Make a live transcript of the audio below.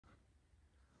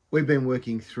We've been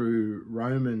working through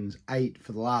Romans 8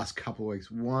 for the last couple of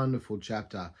weeks. Wonderful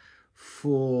chapter,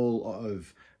 full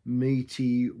of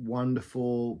meaty,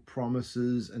 wonderful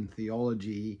promises and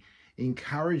theology,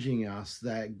 encouraging us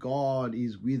that God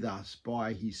is with us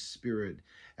by his Spirit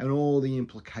and all the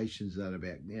implications of that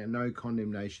about no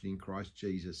condemnation in Christ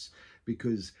Jesus,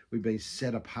 because we've been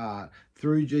set apart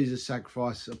through Jesus'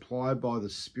 sacrifice applied by the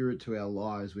Spirit to our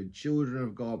lives. We're children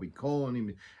of God. We call on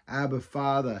him Abba,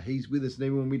 Father. He's with us, and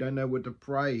even when we don't know what to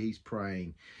pray, he's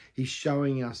praying. He's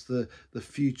showing us the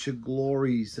future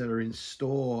glories that are in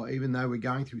store. Even though we're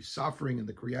going through suffering and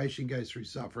the creation goes through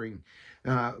suffering,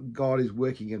 God is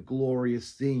working a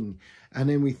glorious thing. And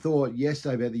then we thought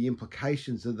yesterday about the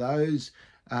implications of those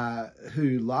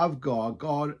who love God.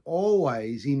 God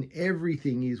always in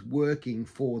everything is working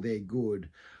for their good,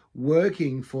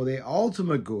 working for their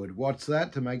ultimate good. What's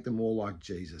that? To make them all like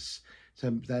Jesus, so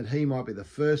that he might be the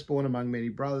firstborn among many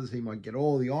brothers. He might get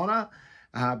all the honor,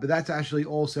 but that's actually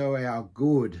also our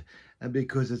good,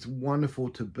 because it's wonderful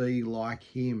to be like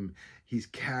him, his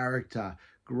character,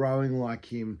 growing like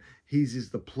him. His is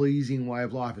the pleasing way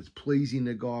of life. It's pleasing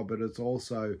to God, but it's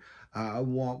also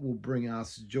what will bring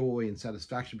us joy and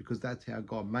satisfaction, because that's how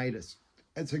God made us.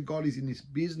 And so God is in this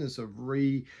business of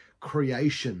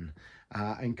recreation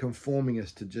and conforming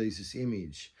us to Jesus'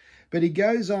 image. But he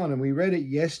goes on, and we read it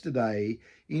yesterday,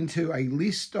 into a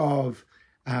list of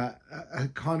a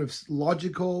kind of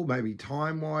logical, maybe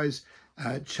time-wise,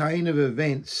 chain of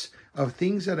events of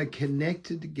things that are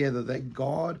connected together that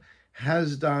God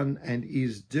has done and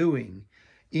is doing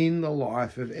in the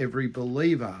life of every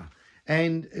believer.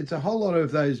 And it's a whole lot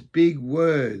of those big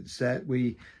words that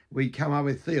we come up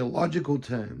with, theological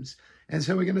terms. And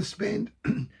so we're going to spend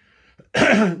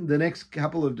the next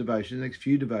couple of devotions, next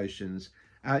few devotions,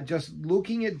 just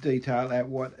looking at detail at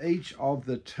what each of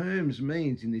the terms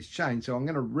means in this chain. So I'm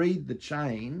going to read the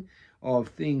chain of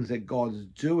things that God's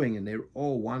doing, and they're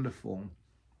all wonderful.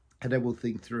 And then we'll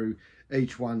think through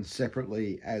each one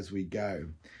separately as we go.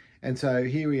 And so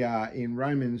here we are in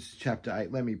Romans chapter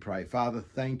 8. Let me pray. Father,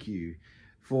 thank you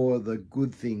for the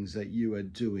good things that you are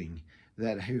doing,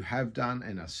 that you have done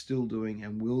and are still doing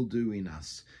and will do in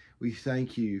us. We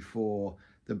thank you for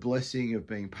the blessing of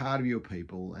being part of your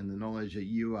people and the knowledge that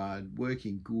you are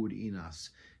working good in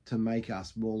us to make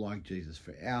us more like Jesus,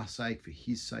 for our sake, for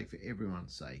his sake, for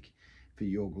everyone's sake, for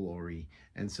your glory.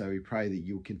 And so we pray that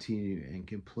you'll continue and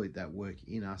complete that work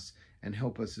in us and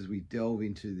help us as we delve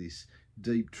into this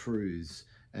deep truths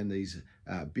and these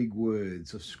big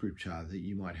words of scripture, that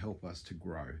you might help us to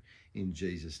grow in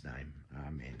Jesus' name.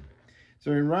 Amen.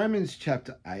 So in Romans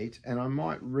chapter 8, and I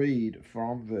might read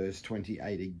from verse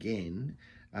 28 again,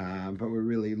 but we're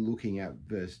really looking at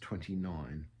verse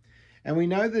 29. And we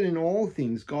know that in all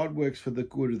things God works for the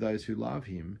good of those who love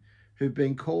him, who've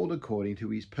been called according to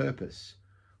his purpose.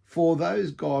 For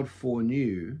those God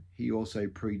foreknew, he also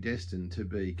predestined to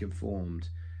be conformed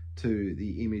to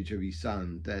the image of his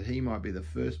Son, that he might be the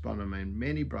firstborn among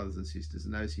many brothers and sisters.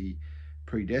 And those he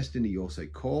predestined, he also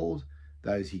called.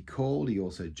 Those he called, he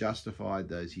also justified.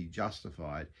 Those he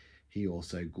justified, he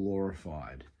also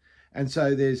glorified. And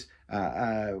so there's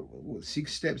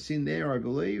 6 steps in there, I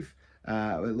believe.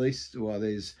 At least, let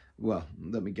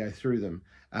me go through them.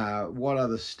 What are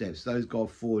the steps? Those God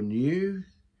foreknew,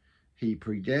 he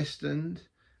predestined.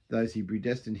 Those he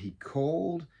predestined, he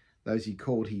called. Those he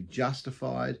called, he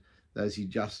justified. Those he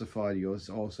justified, he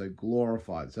also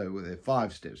glorified. So there are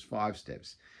 5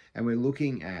 steps. And we're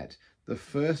looking at the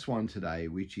first one today,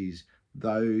 which is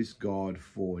those God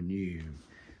foreknew.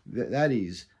 That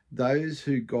is, those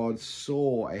who God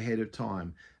saw ahead of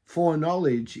time.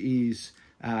 Foreknowledge is,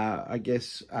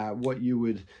 what you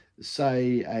would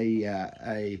say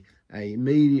a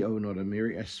media, or not a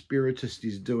media, a spiritist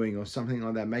is doing, or something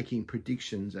like that, making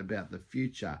predictions about the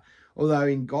future. Although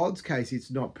in God's case,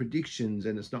 it's not predictions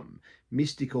and it's not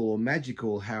mystical or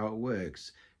magical how it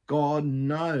works. God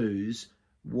knows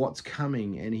what's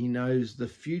coming and he knows the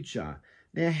future.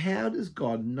 Now, how does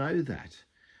God know that?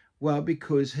 Well,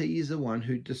 because he is the one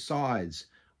who decides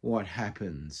what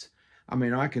happens. I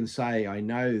mean, I can say I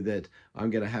know that I'm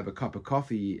going to have a cup of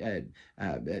coffee at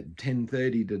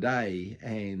 10:30 today,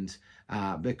 and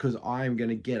because I'm going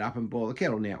to get up and boil the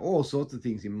kettle. Now, all sorts of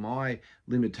things in my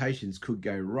limitations could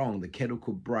go wrong. The kettle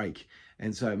could break,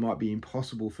 and so it might be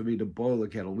impossible for me to boil the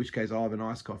kettle, in which case I'll have an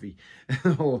iced coffee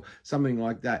or something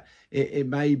like that. It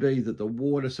may be that the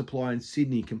water supply in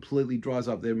Sydney completely dries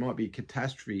up. There might be a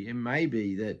catastrophe. It may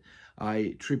be that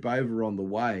I trip over on the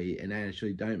way and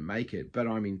actually don't make it, but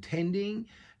I'm intending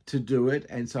to do it,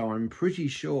 and so I'm pretty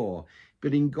sure.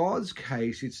 But in God's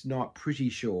case, it's not pretty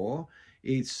sure,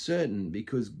 it's certain,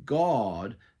 because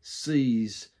God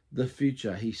sees the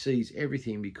future. He sees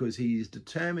everything because he is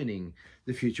determining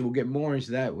the future. We'll get more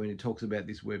into that when it talks about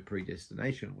this word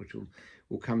predestination, which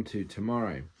we'll come to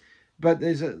tomorrow. But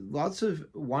there's lots of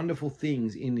wonderful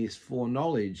things in this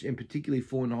foreknowledge, and particularly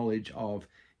foreknowledge of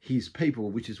his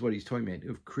people, which is what he's talking about,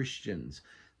 of Christians.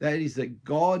 That is that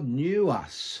God knew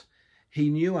us. He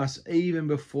knew us even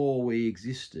before we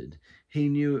existed. He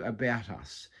knew about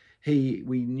us. We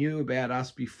knew about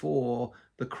us before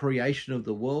the creation of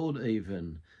the world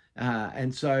even.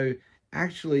 And so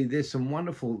actually there's some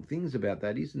wonderful things about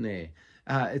that, isn't there?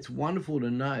 It's wonderful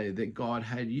to know that God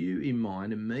had you in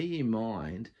mind and me in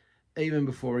mind even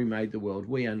before he made the world.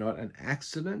 We are not an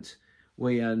accident.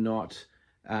 We are not,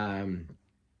 some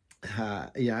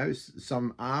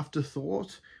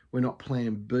afterthought. We're not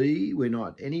plan B. We're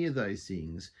not any of those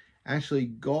things. Actually,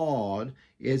 God,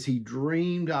 as he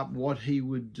dreamed up what he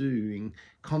would do in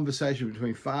conversation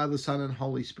between Father, Son, and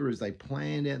Holy Spirit, as they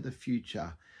planned out the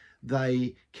future,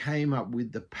 they came up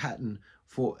with the pattern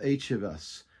for each of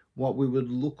us, what we would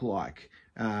look like,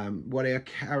 what our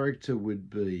character would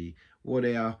be, what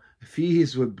our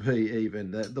fears would be,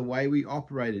 even the way we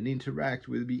operate and interact,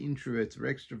 whether it be introverts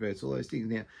or extroverts, all those things.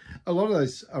 Now, a lot of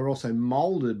those are also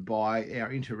molded by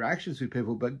our interactions with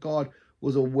people, but God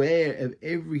was aware of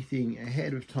everything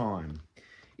ahead of time.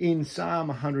 In Psalm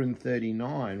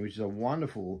 139, which is a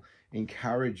wonderful,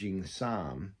 encouraging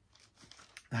psalm,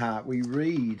 we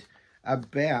read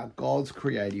about God's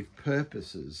creative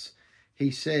purposes. He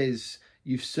says,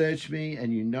 "You've searched me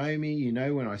and you know me. You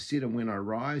know when I sit and when I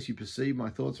rise. You perceive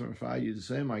my thoughts from afar. You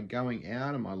discern my going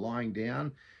out and my lying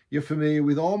down. You're familiar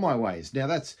with all my ways."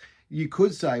 Now you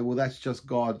could say, well, that's just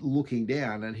God looking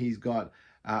down, and he's got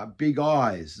big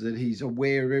eyes, that he's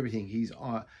aware of everything.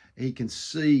 He can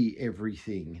see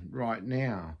everything right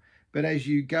now. But as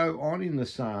you go on in the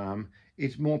psalm,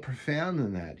 it's more profound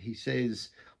than that. He says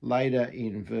later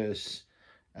in verse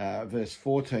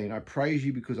 14, "I praise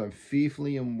you because I'm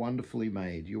fearfully and wonderfully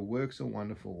made. Your works are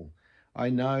wonderful. I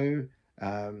know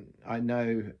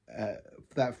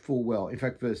that full well." In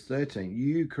fact, verse 13,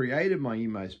 "You created my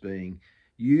inmost being.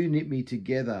 You knit me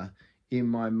together in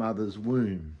my mother's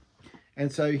womb."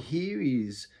 And so here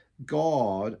is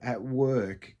God at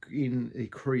work in the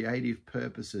creative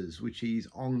purposes, which he's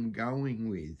ongoing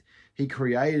with. He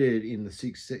created in the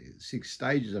six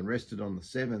stages and rested on the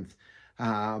seventh.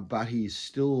 But he's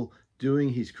still doing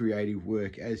his creative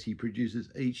work as he produces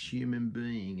each human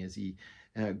being, as he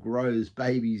grows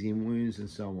babies in wombs and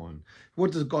so on.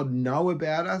 What does God know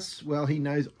about us? Well, he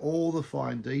knows all the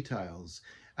fine details.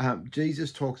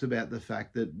 Jesus talks about the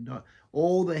fact that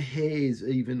all the hairs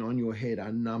even on your head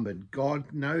are numbered.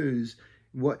 God knows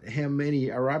how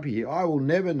many are up here. I will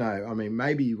never know. I mean,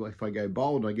 maybe if I go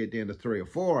bold and I get down to 3 or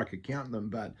 4, I could count them,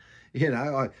 but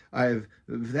I have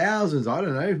thousands, I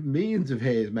don't know, millions of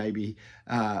hairs maybe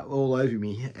all over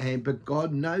me. But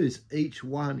God knows each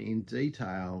one in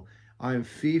detail. I am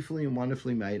fearfully and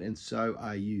wonderfully made, and so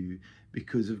are you,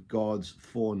 because of God's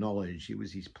foreknowledge. It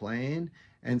was his plan.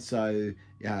 And so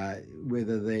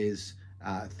whether there's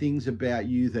things about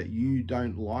you that you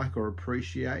don't like or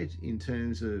appreciate in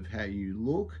terms of how you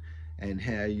look and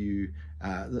how you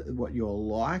what you're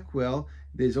like, well,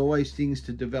 there's always things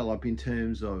to develop in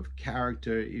terms of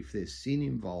character if there's sin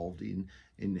involved in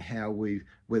how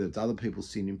whether it's other people's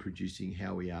sin in producing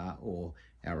how we are, or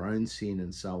our own sin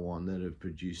and so on that have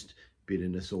produced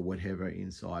bitterness or whatever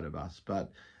inside of us.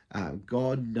 But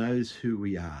God knows who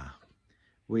we are.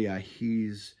 We are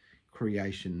his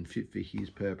creation, fit for his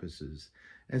purposes.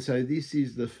 And so this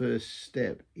is the first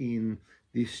step in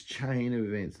this chain of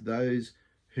events. Those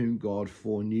whom God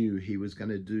foreknew he was going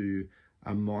to do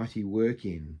a mighty work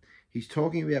in. He's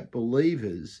talking about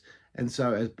believers. And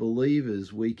so as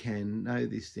believers, we can know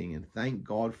this thing and thank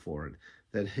God for it,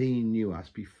 that he knew us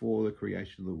before the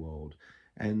creation of the world.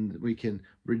 And we can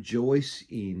rejoice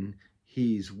in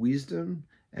his wisdom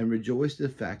and rejoice the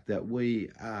fact that we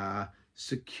are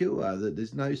secure, that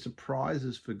there's no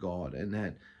surprises for God, and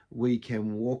that we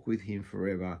can walk with him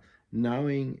forever,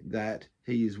 knowing that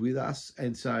he is with us.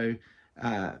 And so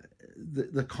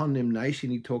the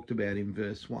condemnation he talked about in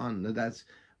verse 1, that's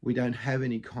we don't have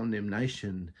any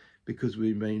condemnation because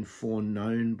we've been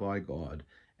foreknown by God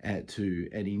and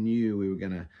he knew we were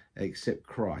going to accept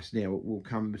Christ. Now we'll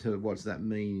come to what does that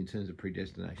mean in terms of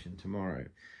predestination tomorrow.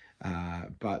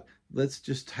 But let's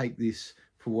just take this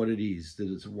for what it is,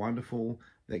 that it's wonderful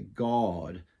that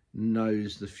God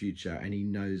knows the future and he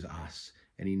knows us,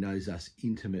 and he knows us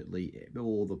intimately,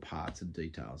 all the parts and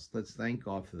details. Let's thank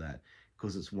God for that,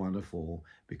 because it's wonderful,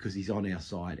 because he's on our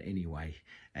side anyway.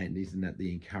 And isn't that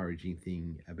the encouraging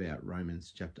thing about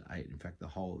Romans chapter 8? In fact, the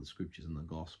whole of the scriptures and the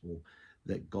gospel,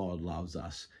 that God loves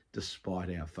us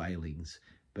despite our failings,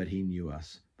 but he knew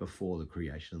us before the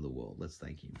creation of the world. Let's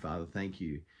thank him. Father, thank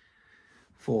you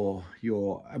for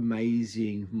your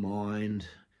amazing mind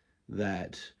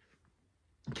that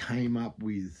came up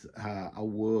with a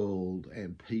world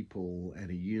and people and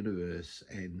a universe.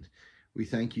 And we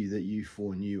thank you that you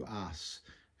foreknew us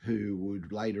who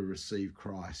would later receive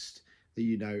Christ, that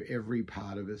you know every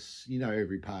part of us. You know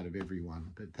every part of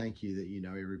everyone, but thank you that you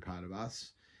know every part of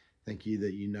us. Thank you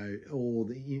that you know all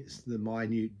the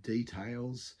minute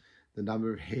details, the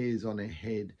number of hairs on our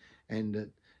head, and that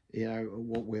you know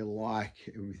what we're like.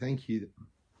 And we thank you that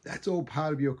that's all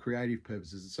part of your creative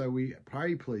purposes. So we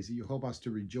pray, please, that you help us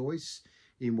to rejoice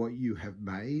in what you have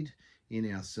made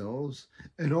in ourselves,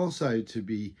 and also to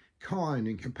be kind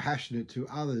and compassionate to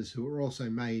others who are also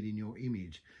made in your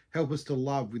image. Help us to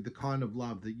love with the kind of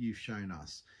love that you've shown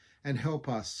us, and help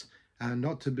us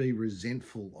not to be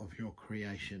resentful of your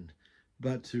creation,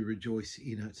 but to rejoice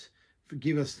in it.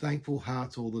 Forgive us thankful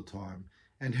hearts all the time,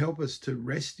 and help us to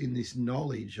rest in this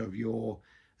knowledge of your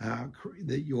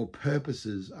that your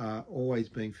purposes are always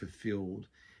being fulfilled,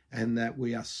 and that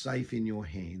we are safe in your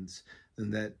hands,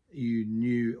 and that you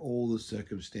knew all the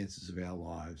circumstances of our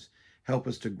lives. Help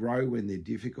us to grow when they're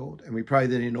difficult, and we pray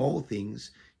that in all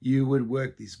things you would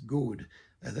work this good,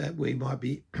 that we might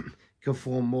be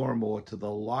conform more and more to the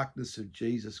likeness of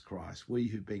Jesus Christ, we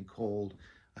who've been called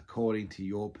according to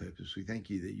your purpose. We thank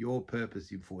you that your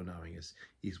purpose in foreknowing us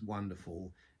is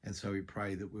wonderful, and so we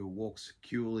pray that we'll walk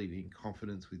securely and in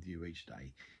confidence with you each day.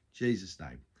 In Jesus'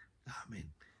 name, amen.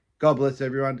 God bless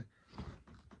everyone.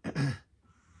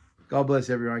 God bless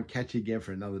everyone. Catch you again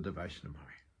for another devotion tomorrow.